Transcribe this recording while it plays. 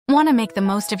Want to make the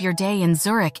most of your day in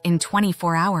Zurich in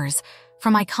 24 hours?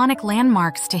 From iconic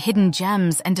landmarks to hidden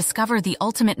gems and discover the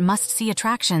ultimate must-see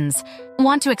attractions.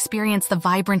 Want to experience the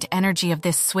vibrant energy of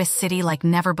this Swiss city like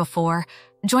never before?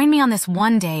 Join me on this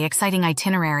one-day exciting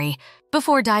itinerary.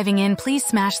 Before diving in, please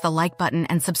smash the like button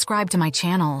and subscribe to my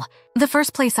channel. The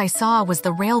first place I saw was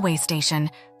the railway station,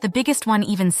 the biggest one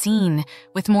even seen,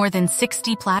 with more than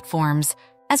 60 platforms.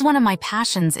 As one of my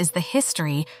passions is the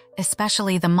history,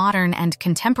 especially the modern and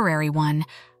contemporary one,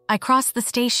 I crossed the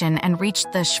station and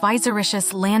reached the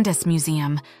Schweizerisches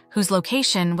Landesmuseum, whose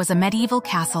location was a medieval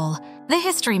castle. The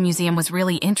history museum was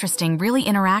really interesting, really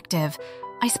interactive.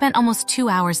 I spent almost 2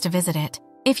 hours to visit it.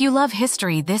 If you love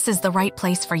history, this is the right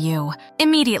place for you.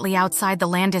 Immediately outside the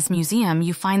Landesmuseum,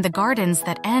 you find the gardens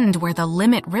that end where the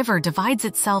Limmat River divides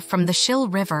itself from the Schill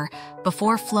River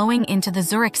before flowing into the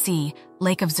Zurichsee,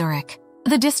 Lake of Zurich.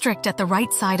 The district at the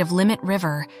right side of Limmat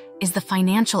River is the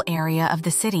financial area of the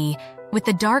city, with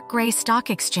the dark gray stock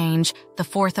exchange, the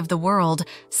fourth of the world,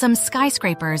 some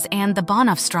skyscrapers, and the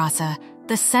Bahnhofstrasse,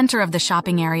 the center of the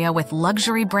shopping area with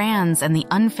luxury brands and the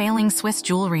unfailing Swiss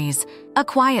jewelries. A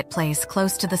quiet place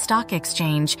close to the stock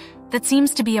exchange that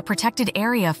seems to be a protected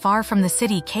area far from the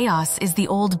city chaos is the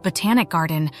old Botanic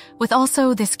Garden, with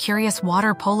also this curious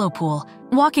water polo pool.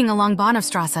 Walking along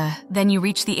Bahnhofstrasse, then you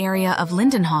reach the area of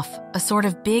Lindenhof, a sort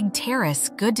of big terrace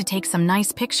good to take some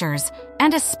nice pictures,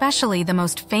 and especially the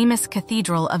most famous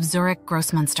cathedral of Zurich,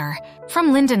 Grossmünster.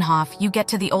 From Lindenhof, you get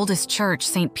to the oldest church,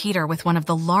 St. Peter, with one of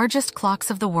the largest clocks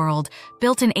of the world,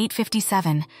 built in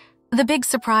 857. The big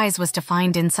surprise was to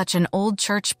find in such an old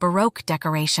church Baroque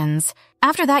decorations.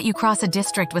 After that, you cross a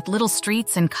district with little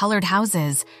streets and colored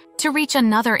houses to reach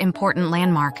another important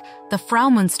landmark, the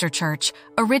Fraumünster Church,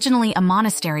 originally a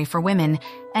monastery for women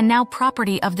and now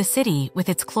property of the city with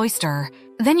its cloister.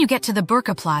 Then you get to the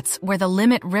Burgplatz, where the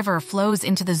Limmat River flows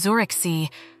into the Zurichsee.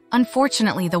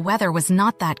 Unfortunately, the weather was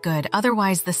not that good,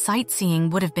 otherwise the sightseeing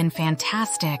would have been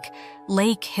fantastic.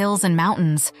 Lake, hills, and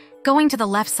mountains. Going to the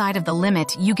left side of the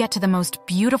Limmat, you get to the most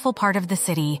beautiful part of the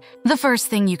city. The first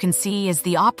thing you can see is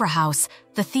the Opera House,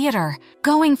 the theater.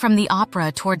 Going from the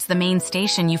opera towards the main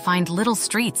station, you find little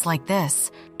streets like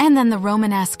this. And then the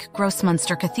Romanesque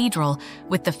Grossmünster Cathedral,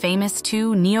 with the famous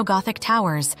 2 neo-Gothic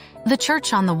towers, the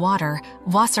church on the water,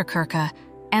 Wasserkirche,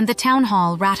 and the town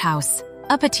hall, Rathaus.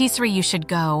 A patisserie you should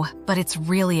go, but it's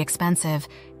really expensive,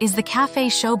 is the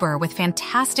Café Schober with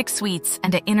fantastic suites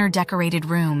and an inner decorated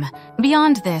room.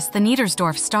 Beyond this, the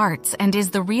Niedersdorf starts and is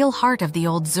the real heart of the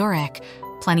old Zurich.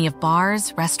 Plenty of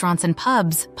bars, restaurants, and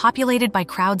pubs, populated by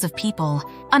crowds of people.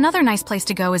 Another nice place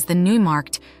to go is the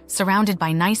Neumarkt, surrounded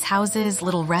by nice houses,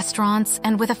 little restaurants,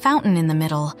 and with a fountain in the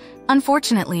middle.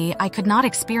 Unfortunately, I could not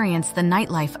experience the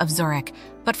nightlife of Zurich,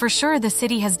 but for sure the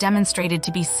city has demonstrated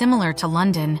to be similar to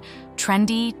London,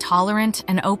 trendy, tolerant,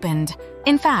 and opened.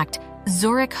 In fact,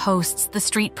 Zurich hosts the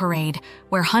street parade,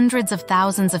 where hundreds of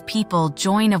thousands of people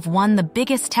join of one the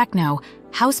biggest techno,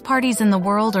 house parties in the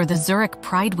world, or the Zurich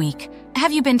Pride Week.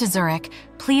 Have you been to Zurich?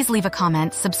 Please leave a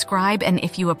comment, subscribe, and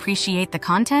if you appreciate the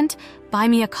content, buy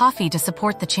me a coffee to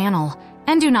support the channel.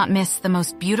 And do not miss the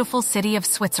most beautiful city of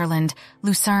Switzerland,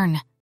 Lucerne.